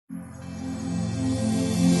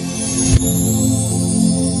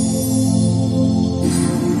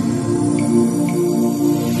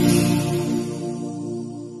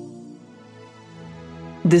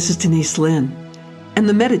This is Denise Linn, and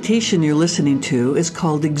the meditation you're listening to is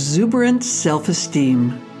called Exuberant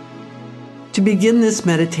Self-Esteem. To begin this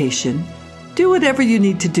meditation, do whatever you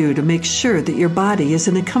need to do to make sure that your body is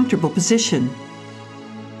in a comfortable position.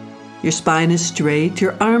 Your spine is straight,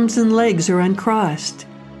 your arms and legs are uncrossed,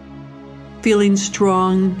 feeling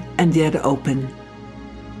strong and yet open.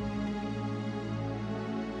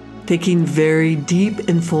 Taking very deep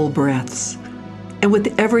and full breaths, and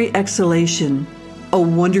with every exhalation, a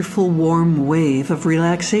wonderful warm wave of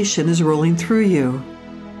relaxation is rolling through you.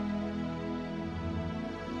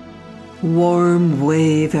 Warm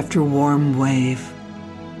wave after warm wave.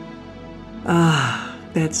 Ah,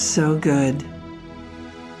 that's so good.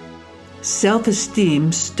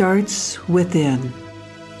 Self-esteem starts within.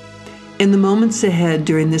 In the moments ahead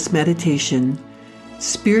during this meditation,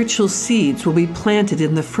 spiritual seeds will be planted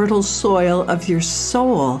in the fertile soil of your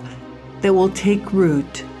soul that will take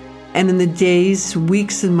root. And in the days,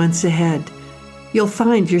 weeks, and months ahead, you'll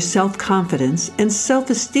find your self-confidence and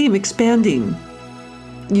self-esteem expanding.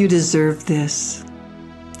 You deserve this.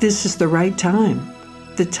 This is the right time.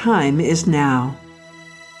 The time is now.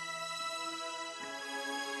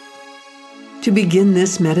 To begin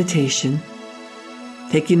this meditation,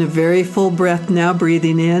 taking a very full breath now,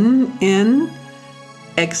 breathing in,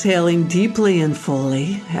 exhaling deeply and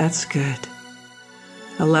fully. That's good.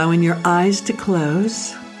 Allowing your eyes to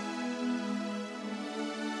close.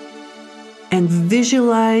 And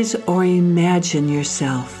visualize or imagine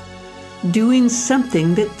yourself doing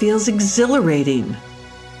something that feels exhilarating.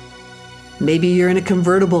 Maybe you're in a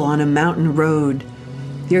convertible on a mountain road.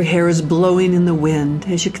 Your hair is blowing in the wind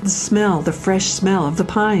as you can smell the fresh smell of the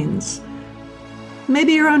pines.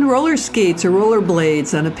 Maybe you're on roller skates or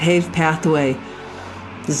rollerblades on a paved pathway,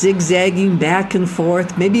 zigzagging back and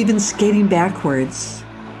forth, maybe even skating backwards.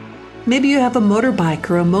 Maybe you have a motorbike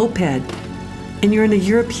or a moped, and you're in a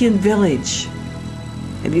European village,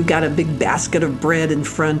 and you've got a big basket of bread in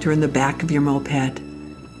front or in the back of your moped.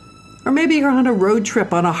 Or maybe you're on a road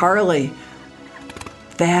trip on a Harley.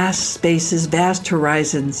 Vast spaces, vast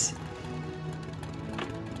horizons.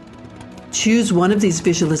 Choose one of these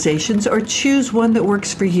visualizations or choose one that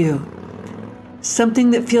works for you. Something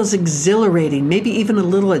that feels exhilarating, maybe even a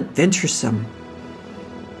little adventuresome.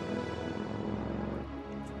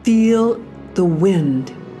 Feel the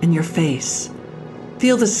wind in your face.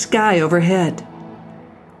 Feel the sky overhead.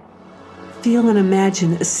 Feel and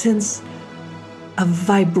imagine a sense of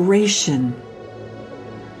vibration,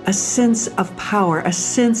 a sense of power, a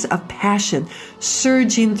sense of passion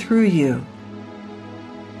surging through you.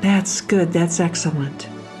 That's good. That's excellent.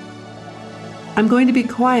 I'm going to be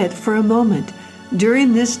quiet for a moment.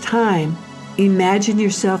 During this time, imagine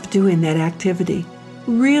yourself doing that activity.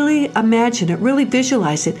 Really imagine it, really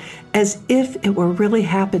visualize it as if it were really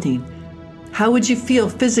happening. How would you feel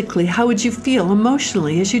physically? How would you feel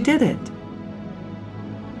emotionally as you did it?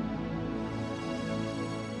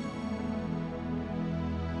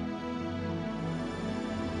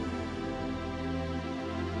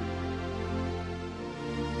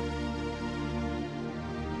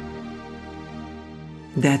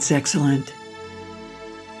 That's excellent.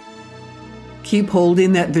 Keep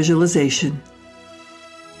holding that visualization.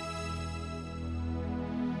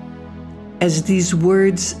 As these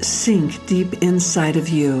words sink deep inside of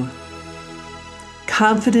you,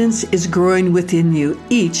 confidence is growing within you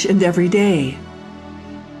each and every day.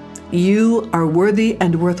 You are worthy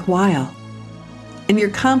and worthwhile, and your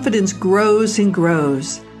confidence grows and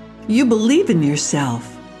grows. You believe in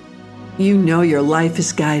yourself. You know your life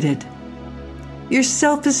is guided. Your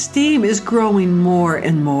self-esteem is growing more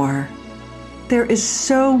and more. There is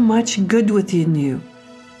so much good within you.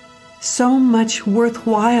 So much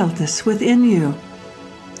worthwhileness within you.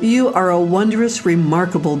 You are a wondrous,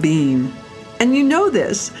 remarkable being. And you know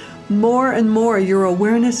this. More and more, your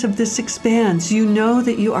awareness of this expands. You know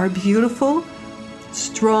that you are beautiful,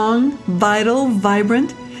 strong, vital,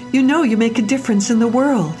 vibrant. You know you make a difference in the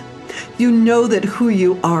world. You know that who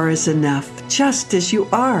you are is enough, just as you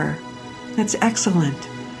are. That's excellent.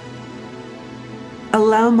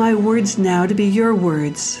 Allow my words now to be your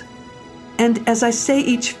words. And as I say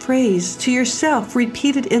each phrase to yourself,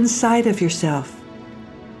 repeat it inside of yourself.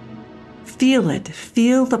 Feel it.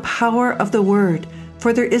 Feel the power of the word,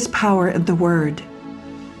 for there is power in the word.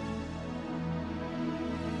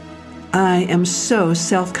 I am so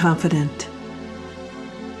self-confident.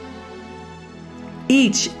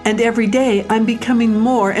 Each and every day, I'm becoming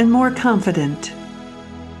more and more confident.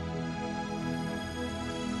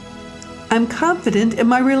 I'm confident in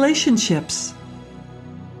my relationships.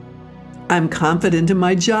 I'm confident in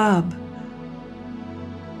my job.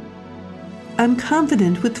 I'm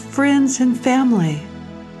confident with friends and family.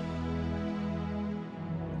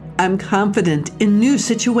 I'm confident in new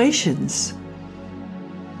situations.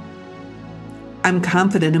 I'm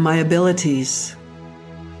confident in my abilities.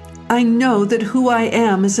 I know that who I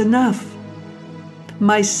am is enough.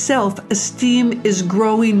 My self-esteem is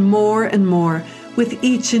growing more and more with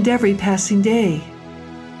each and every passing day.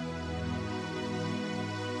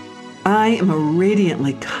 I am a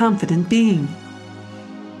radiantly confident being.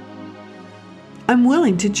 I'm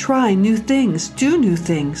willing to try new things, do new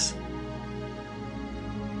things.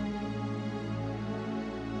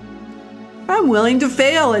 I'm willing to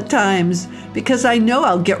fail at times because I know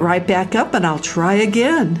I'll get right back up and I'll try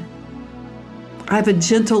again. I have a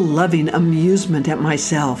gentle, loving amusement at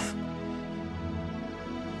myself.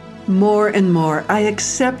 More and more, I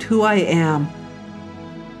accept who I am.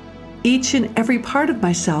 Each and every part of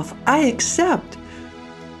myself, I accept,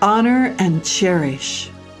 honor, and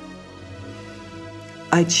cherish.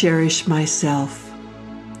 I cherish myself,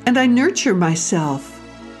 and I nurture myself.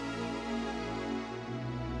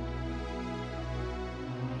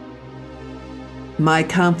 My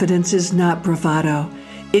confidence is not bravado.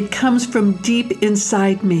 It comes from deep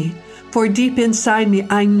inside me. For deep inside me,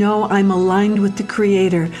 I know I'm aligned with the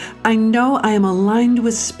Creator. I know I am aligned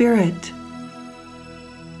with Spirit.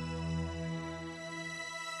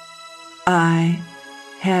 I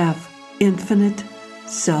have infinite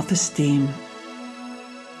self-esteem.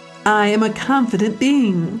 I am a confident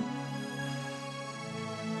being.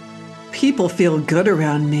 People feel good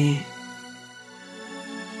around me.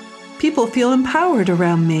 People feel empowered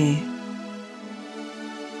around me.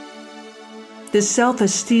 The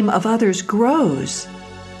self-esteem of others grows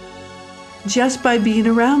just by being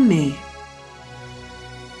around me.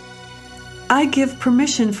 I give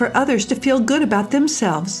permission for others to feel good about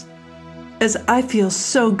themselves as I feel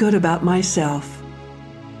so good about myself.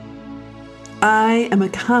 I am a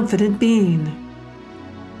confident being.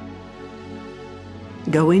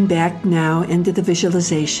 Going back now into the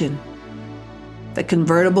visualization. The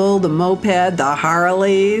convertible, the moped, the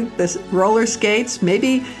Harley, the roller skates,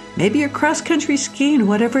 maybe you're cross-country skiing,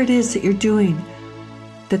 whatever it is that you're doing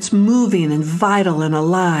that's moving and vital and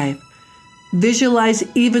alive. Visualize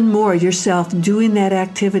even more yourself doing that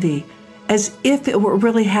activity as if it were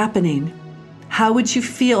really happening. How would you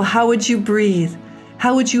feel? How would you breathe?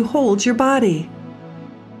 How would you hold your body?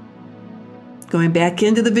 Going back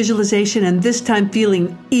into the visualization and this time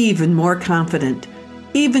feeling even more confident.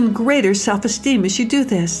 Even greater self-esteem as you do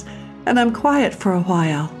this, and I'm quiet for a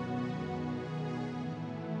while.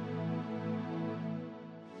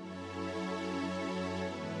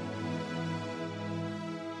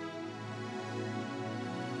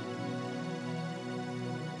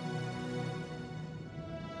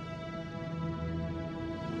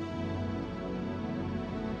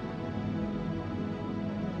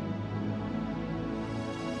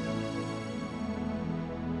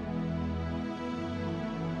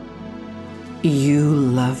 You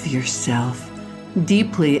love yourself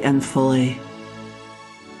deeply and fully.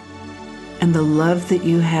 And the love that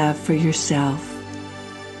you have for yourself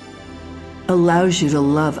allows you to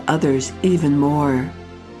love others even more.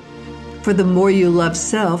 For the more you love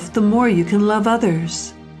self, the more you can love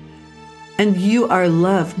others. And you are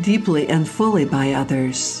loved deeply and fully by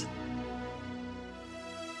others.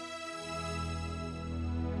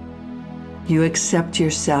 You accept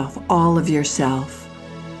yourself, all of yourself,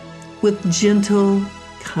 with gentle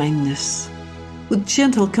kindness, with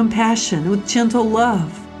gentle compassion, with gentle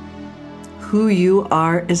love. Who you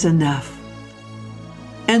are is enough.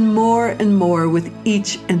 And more with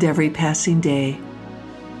each and every passing day.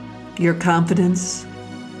 Your confidence,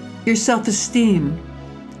 your self-esteem,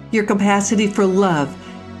 your capacity for love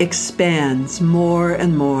expands more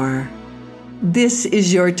and more. This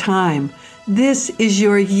is your time. This is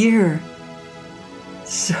your year.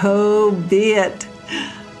 So be it.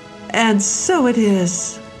 And so it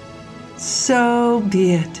is. So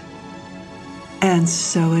be it. And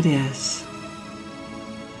so it is.